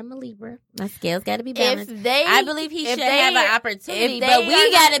nature. I'm a Libra. My scales got to be balanced. I believe he if should they have are- an opportunity, if they but are we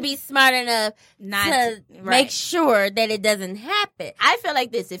not- got to be smart enough Not to right. make sure that it doesn't happen. I feel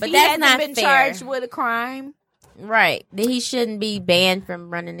like this. If But he that's hasn't not been fair. charged with a crime, Right. That he shouldn't be banned from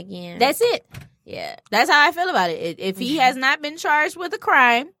running again. that's it. yeah. That's how I feel about it. If he has not been charged with a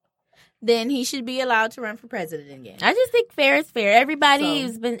crime, then he should be allowed to run for president again. I just think fair is fair. Everybody So-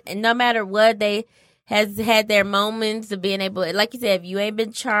 has been, no matter what, they has had their moments of being able, like you said, if you ain't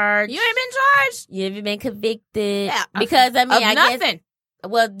been charged, You ain't been charged you haven't been convicted. Yeah, Because, I mean, of I nothing. guess,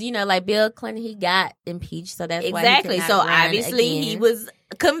 well, you know, like Bill Clinton, he got impeached, so that's why Exactly. he So cannot run obviously again. he was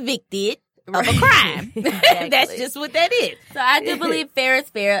convicted of a Right. crime. Exactly. That's just what that is. So I do believe fair is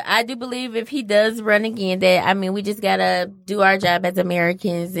fair. I do believe if he does run again, that I mean we just gotta do our job as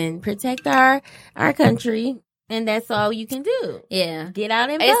Americans and protect our country And that's all you can do. Yeah. Get out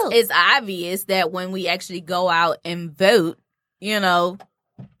and vote. It's obvious that when we actually go out and vote, you know,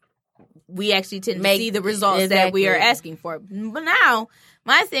 we actually tend to see the results that we are asking for. But now,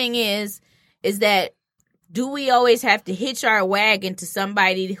 my thing is that do we always have to hitch our wagon to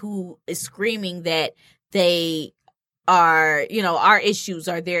somebody who is screaming that they are, you know, our issues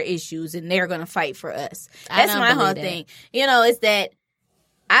are their issues and they're going to fight for us? That's my whole thing. You know, it's that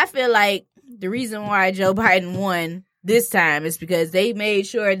I feel like the reason why Joe Biden won this time is because they made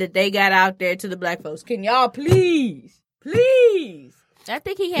sure that they got out there to the black folks. Can y'all please? I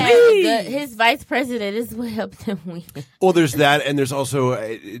think he had his vice president as well helped him win. Well, there's that, and there's also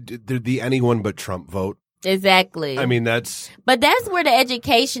the anyone but Trump vote. Exactly. I mean, that's where the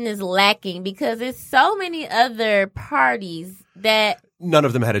education is lacking because there's so many other parties that none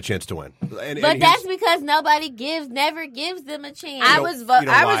of them had a chance to win. And that's because nobody never gives them a chance. I was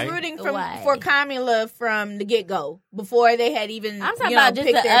rooting for Kamala from the get-go before they had even. I'm talking about just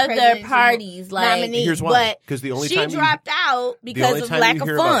the other parties, like nominees. Here's why: because the only time she dropped out because of lack of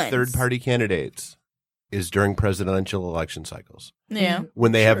funds. About third-party candidates is during presidential election cycles. Yeah,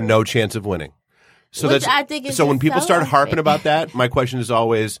 when they have no chance of winning. So which I think is so when people start harping about that, my question is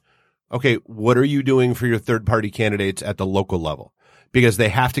always, okay, what are you doing for your third-party candidates at the local level? Because they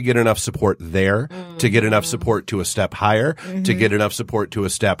have to get enough support there to get enough support to a step higher, to get enough support to a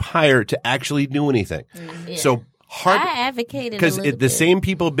step higher to actually do anything. Yeah. So I advocated because the same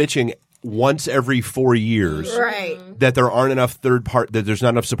people bitching once every 4 years that there aren't enough that there's not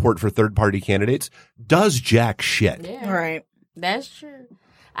enough support for third-party candidates does jack shit. Yeah. Right. That's true.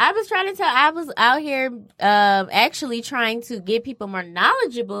 I was out here actually trying to get people more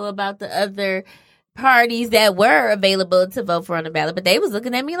knowledgeable about the other parties that were available to vote for on the ballot, but they was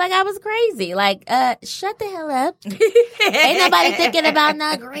looking at me like I was crazy. Like, shut the hell up. Ain't nobody thinking about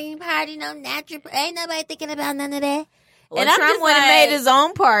no Green Party, no natural. Ain't nobody thinking about none of that. Well, and Trump would have made his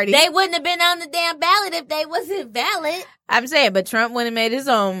own party. They wouldn't have been on the damn ballot if they wasn't valid. I'm saying, but Trump would have made his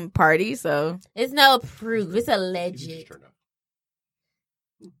own party, so it's no proof. It's alleged.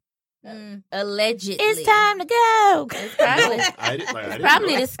 Allegedly, it's time to go. It's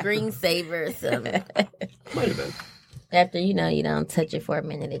probably the screensaver or something. Might have been. After you don't touch it for a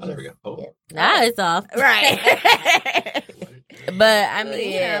minute, it there we go. Oh. Now it's off. Right. But I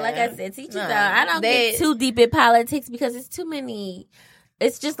mean, like I said, teachers. I don't get too deep in politics because it's too many.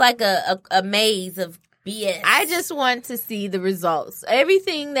 It's just like a maze of BS. I just want to see the results.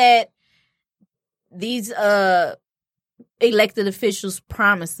 Everything that these elected officials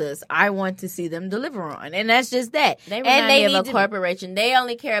promise us, I want to see them deliver on, and that's just that. They remind me of a corporation. They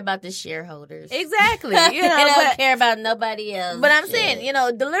only care about the shareholders. Exactly. You know, they don't care about nobody else. But I'm saying,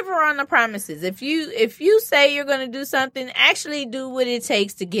 deliver on the promises. If you say you're going to do something, actually do what it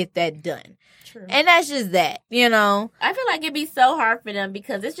takes to get that done. True. And that's just that, I feel like it'd be so hard for them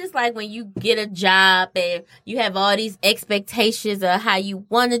because it's just like when you get a job and you have all these expectations of how you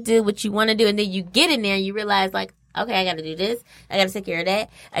want to do what you want to do, and then you get in there and you realize, like, okay, I got to do this. I got to take care of that.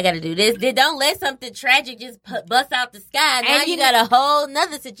 I got to do this. Then don't let something tragic just bust out the sky. Now you got a whole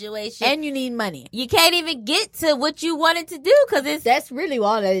nother situation. And you need money. You can't even get to what you wanted to do because that's really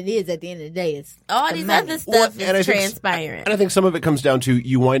all that it is at the end of the day. It's all these other stuff is transpiring. And I think some of it comes down to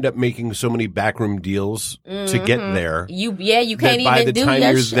you wind up making so many backroom deals to get there. You can't even by the do time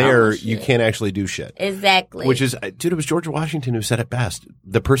your you're there, shit. you can't actually do shit. Exactly. Which is, dude, it was George Washington who said it best.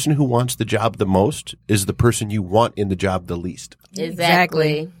 The person who wants the job the most is the person you want in the job the least.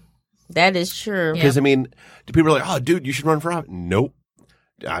 Exactly. That is true. Because, I mean, people are like, oh, dude, you should run for office. Nope.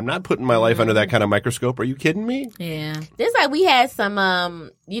 I'm not putting my life under that kind of microscope. Are you kidding me? Yeah. Just like we had some,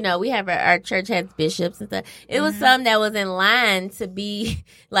 we have our church has bishops and stuff. It was some that was in line to be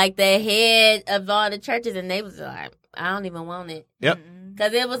like the head of all the churches, and they was like, I don't even want it. Yep.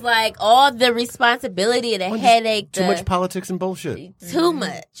 Because it was like all the responsibility, the headache. Too much politics and bullshit. Too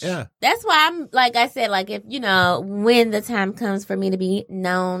much. Yeah. That's why I'm, like I said, like if, when the time comes for me to be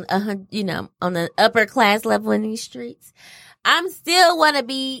known, on the upper class level in these streets, I'm still want to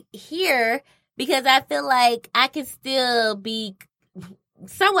be here because I feel like I can still be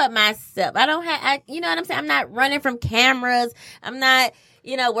somewhat myself. I don't have, you know what I'm saying? I'm not running from cameras. I'm not,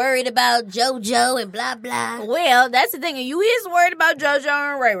 worried about JoJo and blah, blah. Well, that's the thing. You is worried about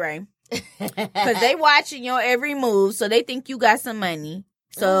JoJo and Ray Ray. Because they watching your every move, so they think you got some money.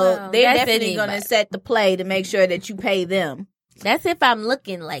 So they're definitely going to set the play to make sure that you pay them. That's if I'm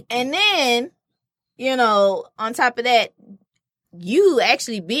looking like And then, on top of that, you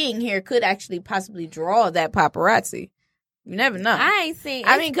actually being here could actually possibly draw that paparazzi. You never know. I ain't seen.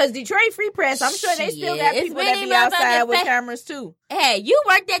 I mean, because Detroit Free Press, I'm sure they still got Shit, people it's that be many outside with motherfuckers cameras too. Hey, you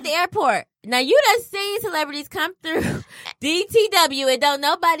worked at the airport. Now you done seen celebrities come through DTW and don't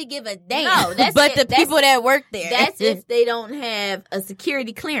nobody give a damn. No, that's but it. the people that work there. That's if they don't have a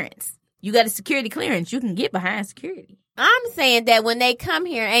security clearance. You got a security clearance, you can get behind security. I'm saying that when they come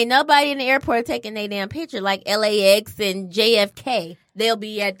here, ain't nobody in the airport taking their damn picture like LAX and JFK. They'll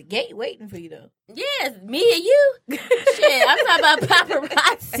be at the gate waiting for you though. Yes, me and you. Shit, I'm talking about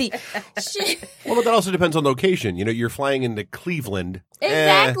paparazzi. Shit. Well, but that also depends on location. You know, you're flying into Cleveland.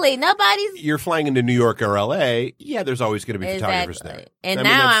 Exactly. Nobody's. You're flying into New York or L.A. Yeah, there's always going to be photographers there. And I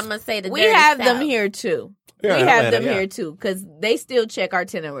mean, now that's- I'm going to say the We dirty have South. them here too. Yeah, we in have Atlanta, them yeah. here too because they still check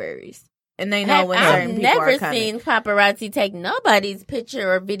itineraries and they know when I've certain people never are coming. seen paparazzi take nobody's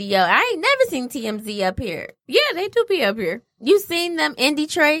picture or video. I ain't never seen TMZ up here. Yeah, they do be up here. You seen them in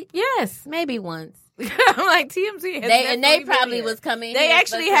Detroit? Yes, Maybe once. I'm like TMZ. Has They definitely probably been was coming. They here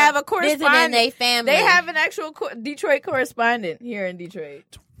actually for have a visiting correspondent. their family. They have an actual Detroit correspondent here in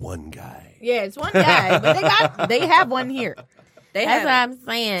Detroit. One guy. Yeah, it's one guy, but they have one here. They That's have what it. I'm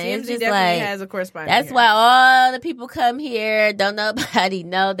saying. TMZ It's just definitely like has a correspondent. that's here. why all the people come here. Don't nobody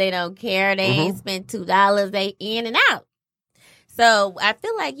know. They don't care. They Mm-hmm. ain't spent $2. They in and out. So I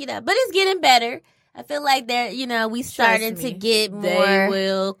feel like but it's getting better. I feel like we starting me. to get more. They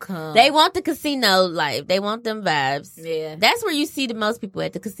will come. They want the casino life. They want them vibes. Yeah. That's where you see the most people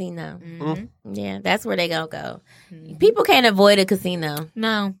at the casino. Mhm. Yeah, that's where they gonna go. Mhm. People can't avoid a casino.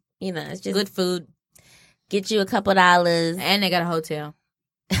 No, It's just good food, get you a couple dollars. and they got a hotel.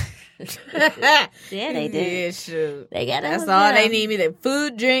 Yeah, they do. Yeah, shoot. They got a That's hotel. all they need. Me the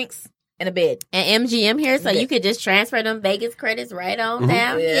food, drinks, and a bed. And MGM here, so Yeah. you could just transfer them Vegas credits right on Mhm.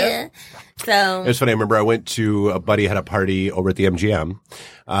 down. Yeah. Yeah. So It's funny. I remember I went to a buddy had a party over at the MGM.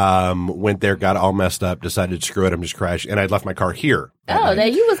 Went there, got all messed up, decided to screw it. I'm just crashed, and I'd left my car here. that night. there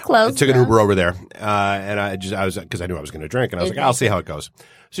you was I close. took an though. Uber over there, and I was because I knew I was going to drink, and I was like, I'll see how it goes.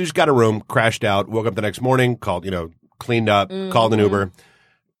 So just got a room, crashed out, woke up the next morning, called, cleaned up, called an Uber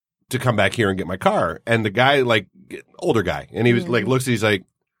to come back here and get my car. And the guy, like older guy, and he was like, looks, he's like,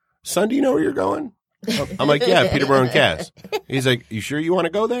 "Son, do you know where you're going?" I'm like, "Yeah, Peterborough and Cass." He's like, "You sure you want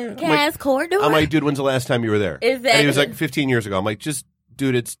to go there?" Cass Corridor. I'm like, "Dude, when's the last time you were there?" And he was Exactly. like, 15 years ago. I'm like,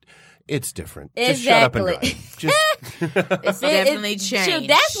 dude, it's different. Just shut up and Exactly. drive. Just It's definitely changed. Shoot,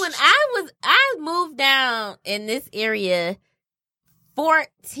 that's when I moved down in this area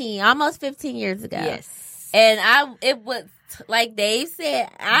almost 15 years ago. Yes. And it was like Dave said,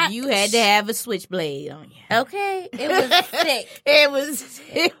 You had to have a switchblade on you. okay, it was sick. It was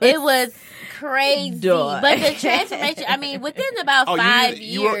It was crazy. Dog. But the transformation, I mean, within about oh, 5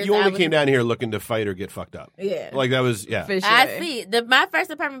 you years. only I was- came down here looking to fight or get fucked up. Yeah. Like that was for sure. I see. My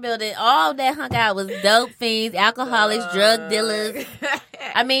first apartment building, all that hung out was dope fiends, alcoholics, drug dealers.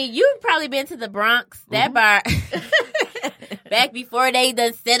 I mean, you've probably been to the Bronx, that bar, back before they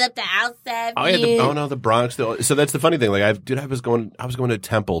done set up the outside Oh yeah, view. the Bronx. So that's the funny thing. Like I was going to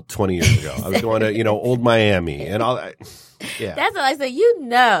Temple 20 years ago. I was going to Old Miami and all that. Yeah. That's what I said.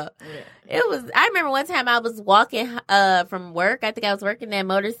 It was. I remember one time I was walking from work. I think I was working at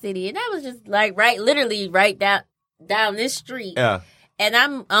Motor City, and I was just like literally right down this street. Yeah. And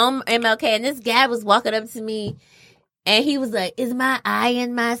I'm on MLK, and this guy was walking up to me, and he was like, "Is my eye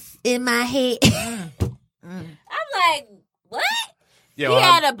in my head?" I'm like, "What?" Yeah. He Well,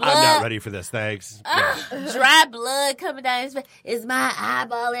 had I'm a blood- not ready for this. Thanks. Yeah. Dry blood coming down his face. Is my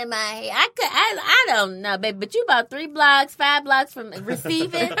eyeball in my head? I don't know, baby. But you about 5 blocks from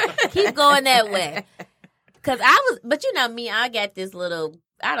receiving. Keep going that way. Cause but you know me, I got this little.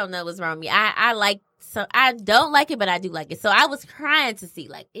 I don't know what's wrong with me. I don't like it, but I do like it. So I was trying to see,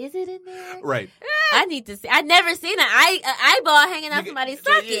 like, is it in there? Right. I need to see. I never seen an eyeball hanging out somebody's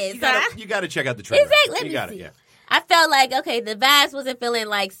socket. You got to check out the trailer. Exactly. Let You me got see. it. Yeah. I felt like, okay, the vibes wasn't feeling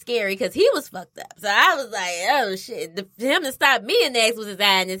like scary because he was fucked up. So I was like, oh shit. For him to stop me next was his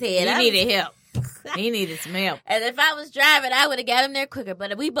eye in his head. He needed help. He needed some help. And if I was driving, I would have got him there quicker.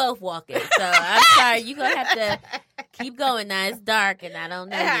 But we both walking. So I'm sorry. You're going to have to keep going now. It's dark and I don't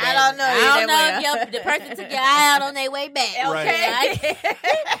know. I don't know you I don't know that if the person took your eye out on their way back. Right. Okay?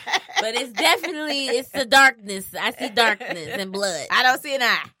 But it's the darkness. I see darkness and blood. I don't see an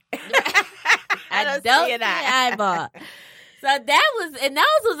eye. I don't don't see see an an eye. eyeball. So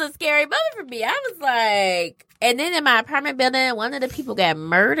those was a scary moment for me. I was like, and then in my apartment building, one of the people got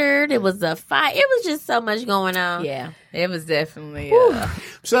murdered. It was a fight. It was just so much going on. Yeah, it was definitely.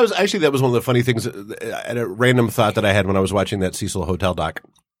 So that was one of the funny things, and a random thought that I had when I was watching that Cecil Hotel doc.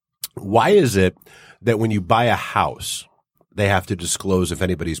 Why is it that when you buy a house, they have to disclose if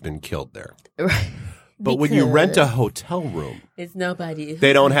anybody's been killed there? Right. But when you rent a hotel room, it's nobody.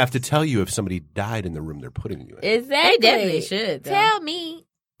 they don't have to tell you if somebody died in the room they're putting you in. Exactly. They definitely should, though. Tell me.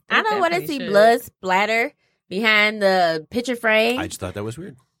 I don't want to see definitely should. blood splatter behind the picture frame. I just thought that was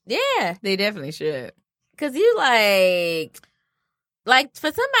weird. Yeah. They definitely should. Because you like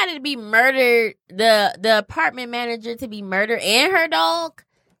for somebody to be murdered, the apartment manager to be murdered and her dog,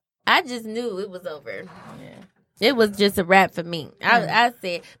 I just knew it was over. Yeah. It was just a wrap for me. I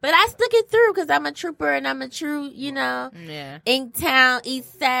said, but I stuck it through because I'm a trooper and I'm a true, Yeah. Inktown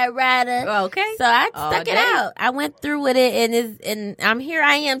East Side rider. Okay. So I All stuck it day. out. I went through with it, and I'm here.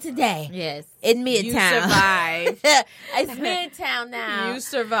 I am today Yes. in Midtown. You survived. It's Midtown now. You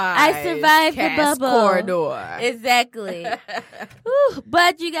survived. I survived the Cass bubble. corridor. Exactly. Whew.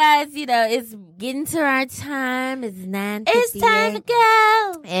 But you guys, it's getting to our time. It's 9:58. It's time to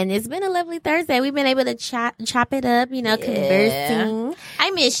go. And it's been a lovely Thursday. We've been able to chop it up, conversing.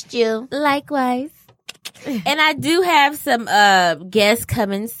 I missed you. Likewise. And I do have some guests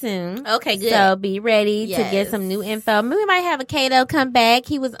coming soon. Okay, good. So be ready to get Yes. some new info. We might have a Kato come back.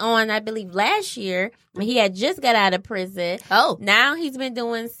 He was on, I believe, last year when he had just got out of prison. Oh. Now he's been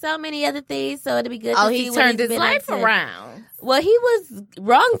doing so many other things, so it'll be good to Oh, see he what turned he's his been life up to. around. Well, he was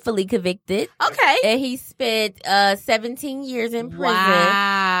wrongfully convicted. Okay. And he spent 17 years in prison.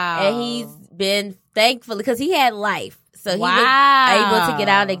 Wow. And he's been, thankfully, because he had life. So he was Wow. able to get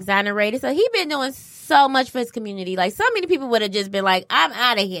out exonerated. So he's been doing so much for his community. Like, so many people would have just been like, I'm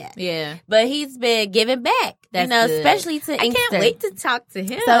out of here. Yeah. But he's been giving back, That's good. especially to I Inkster. can't wait to talk to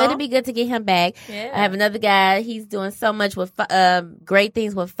him. So it'll be good to get him back. Yeah. I have another guy. He's doing so much with great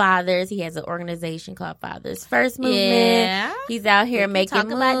things with fathers. He has an organization called Fathers First Movement. Yeah. He's out here making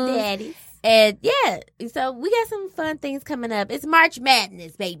talk about moves. daddies. And so we got some fun things coming up. It's March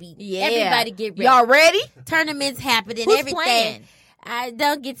Madness, baby. Yeah. Everybody get ready. Y'all ready? Tournaments happening. Who's everything. playing? I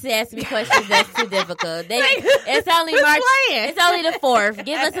don't get to ask me questions that's too difficult. It's only Who's March. playing? It's only the 4th.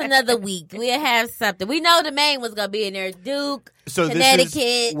 Give us another week. We'll have something. We know the main was gonna be in there. Duke, So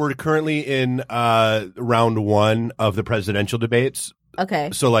Connecticut. we're currently in round 1 of the presidential debates. Okay.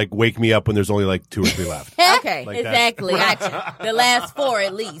 So wake me up when there's only 2 or 3 left. Okay. Like exactly. Gotcha. The last 4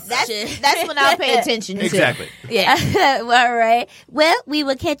 at least. That's when I'll pay attention to. Exactly. Yeah. All right. Well, we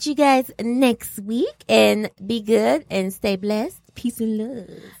will catch you guys next week, and be good and stay blessed. Peace and love.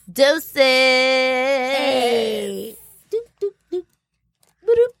 Deuces. Hey. Doop, doop, doop.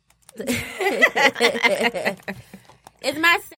 Boop, doop.